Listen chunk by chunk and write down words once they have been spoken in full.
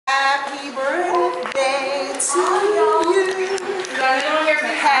birthday to you.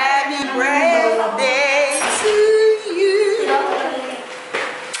 Happy birthday to you.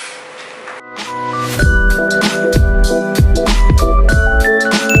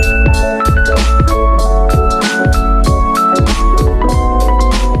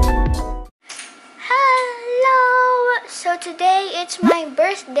 Hello! So today it's my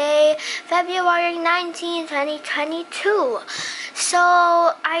birthday, February 19, 2022. So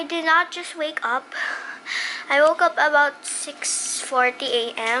I did not just wake up. I woke up about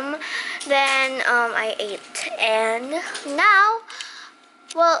 6:40 a.m. Then I ate, and now,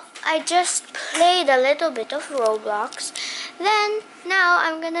 well, I just played a little bit of Roblox. Then now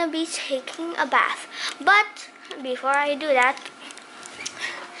I'm gonna be taking a bath. But before I do that,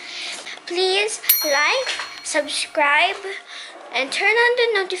 please like, subscribe, and turn on the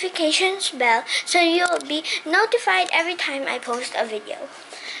notifications bell so you'll be notified every time I post a video.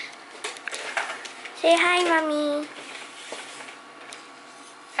 Say hi, Mommy.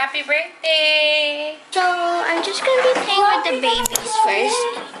 Happy birthday! So I'm just gonna be playing with the babies first.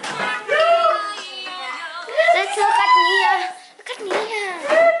 Let's look at Nia. Look at Nia.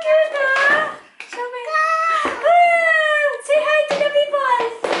 Say hi to the people!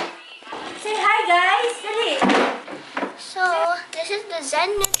 Say hi, guys! Dali! So this is the Zen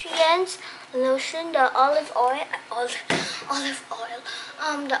Nutrients lotion, the olive oil,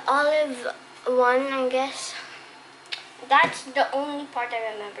 the olive one, I guess. That's the only part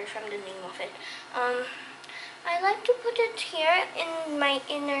I remember from the name of it. I like to put it here in my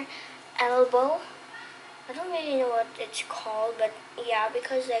inner elbow. I don't really know what it's called, but yeah,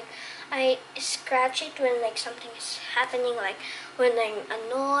 because like I scratch it when like something is happening, like when I'm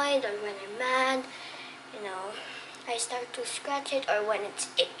annoyed or when I'm mad, you know, I start to scratch it, or when it's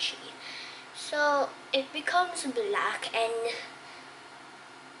itchy. So it becomes black, and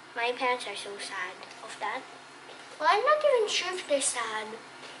my parents are so sad of that. Well, I'm not even sure if they're sad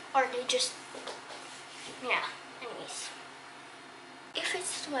or they just, yeah, anyways. If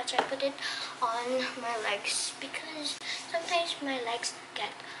it's too much, I put it on my legs because sometimes my legs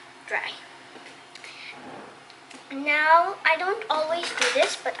get dry. Now, I don't always do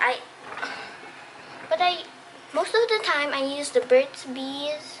this, but I most of the time I use the Burt's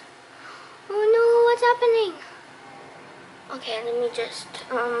Bees. Oh no, what's happening? Okay, let me just,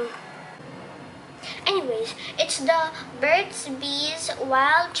 anyways, it's the Burt's Bees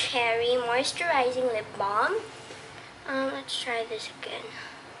Wild Cherry Moisturizing Lip Balm. Let's try this again.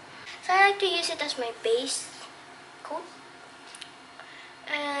 So I like to use it as my base coat.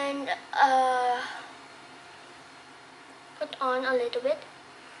 And, put on a little bit.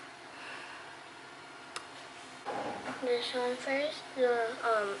 This one first, the,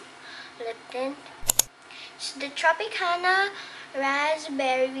 lip tint. It's the Tropicana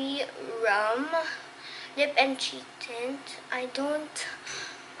Raspberry Rum Lip and Cheek Tint.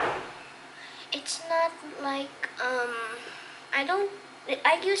 It's not like,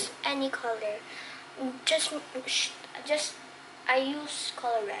 I use any color. I use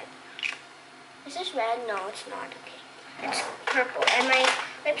color red. Is this red? No, it's not. Okay. It's purple. And my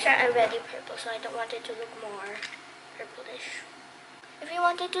lips are already purple, so I don't want it to look more purplish. If you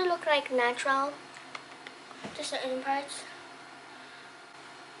want it to look like natural, just the inner parts.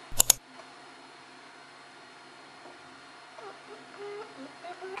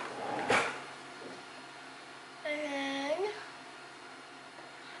 And then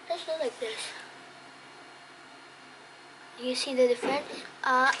let's do like this. You see the difference?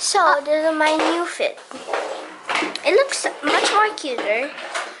 So this is my new fit. It looks much more cuter,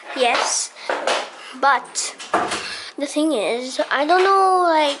 yes, but the thing is, I don't know,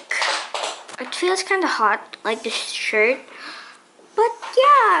 like, it feels kind of hot, like this shirt, but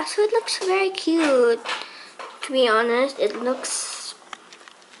yeah, so it looks very cute. To be honest, it looks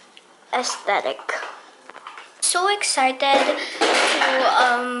aesthetic. So excited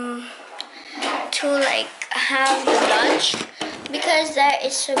to like have lunch because there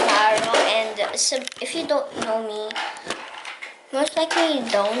is Subaru, and if you don't know me, most likely you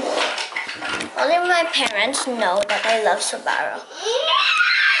don't. Only my parents know that I love Subaru.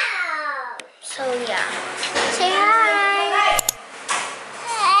 So yeah, say hi.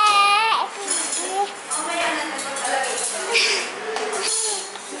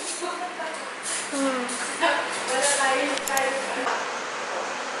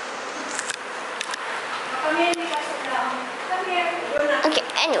 Okay,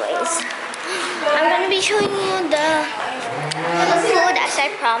 anyways, I'm gonna be showing you the food as I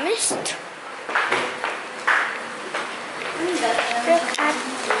promised. Look at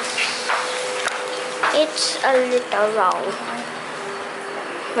this. It's a little wrong.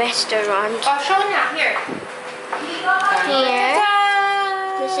 restaurant. Oh, show na. Here. Here.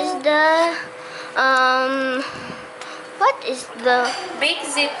 This is the what is the Bake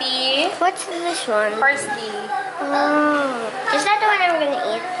Zippy. what's this one? Parsley. Oh, is that the one I'm gonna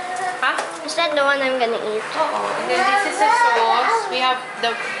eat? Huh? Is that the one I'm gonna eat? And then this is the sauce. We have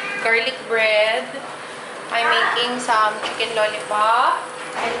the garlic bread. I'm making some chicken lollipop.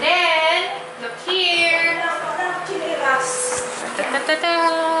 And then, look here.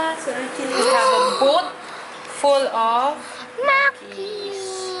 Ta-ta-ta-ta. We have a boat full of Mackies.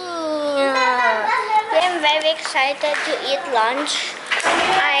 I'm very excited to eat lunch.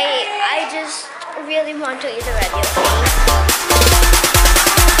 I just really want to eat already.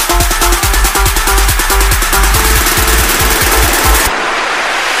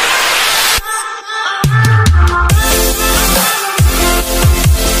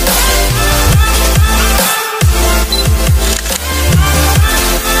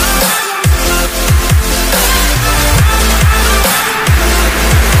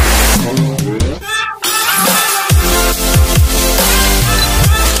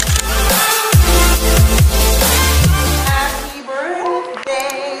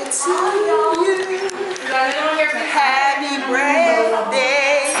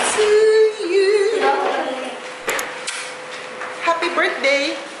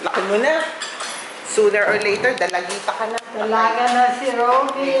 Sooner or later, dalagita ka na. Dalaga na si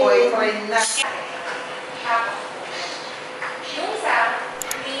Robyn. Boyfriend na.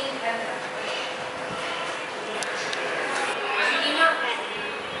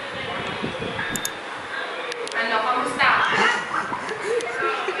 Ano, kamusta?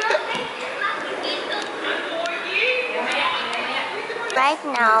 Right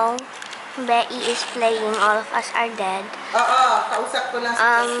now, Becky is playing All of Us Are Dead. Oo, kausap ko lang si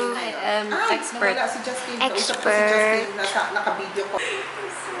Justin. Expert. Nawala si Justin. Kausap ko si Expert. Justin. Naka-video ko.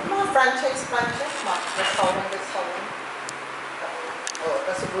 Mga franchise, restaurant. Oo,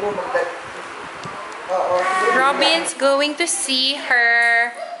 tapos siguro Oo. Robyn's going to see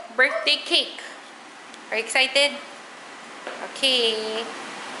her birthday cake. Are you excited? Okay.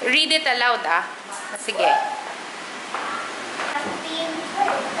 Read it aloud, ah. Sige. Happy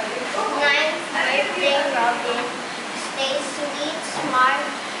 9th birthday, Robyn. Stay sweet, smart,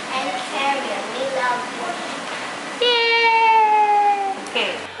 and caring. We love you. Yay!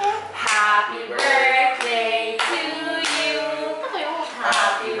 Okay. Happy birthday to you.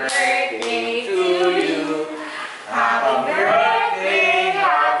 Happy birthday to you. Happy birthday,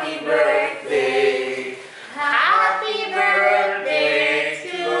 happy birthday. Happy birthday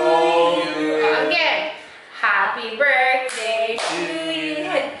to you. Again. Happy birthday to you.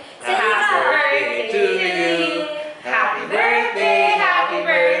 Happy birthday to you. Happy birthday, happy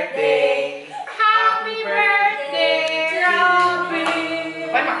birthday. Happy birthday, Robyn.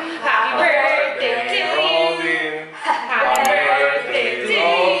 Happy birthday to you. Happy birthday to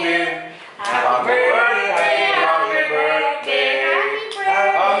you. Happy birthday, happy birthday,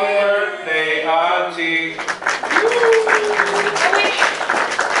 happy birthday, Achi.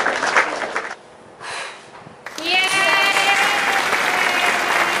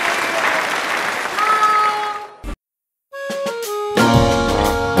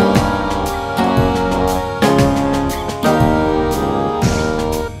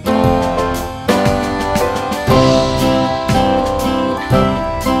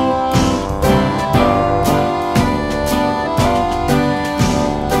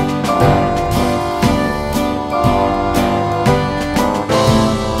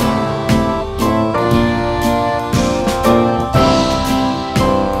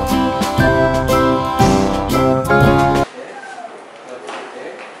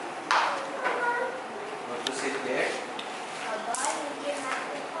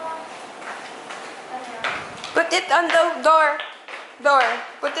 Put it on the door.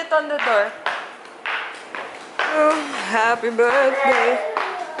 Put it on the door. Oh, happy birthday.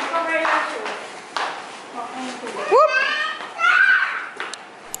 Whoop!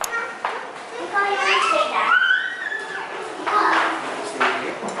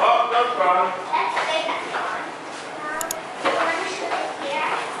 Oh, that's fine.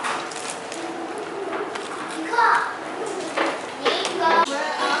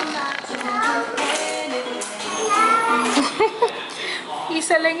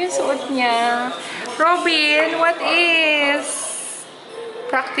 Isa lang yung suot niya. Robyn, what is?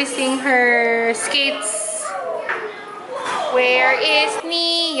 Practicing her skates. Where is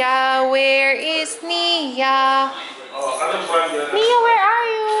Nia? Where is Nia? Nia, where are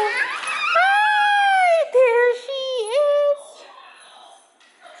you? Hi! There she is!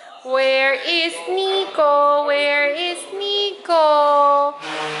 Where is Nico? Where is Nico?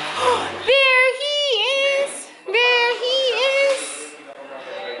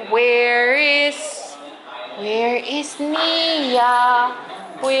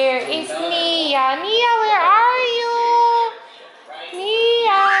 is Nia? Nia, where are you?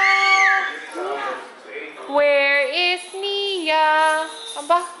 Nia! Where is Nia?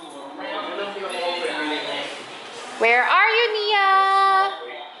 Aba? Where are you, Nia?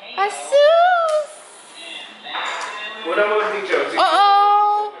 Asus! Una mo picture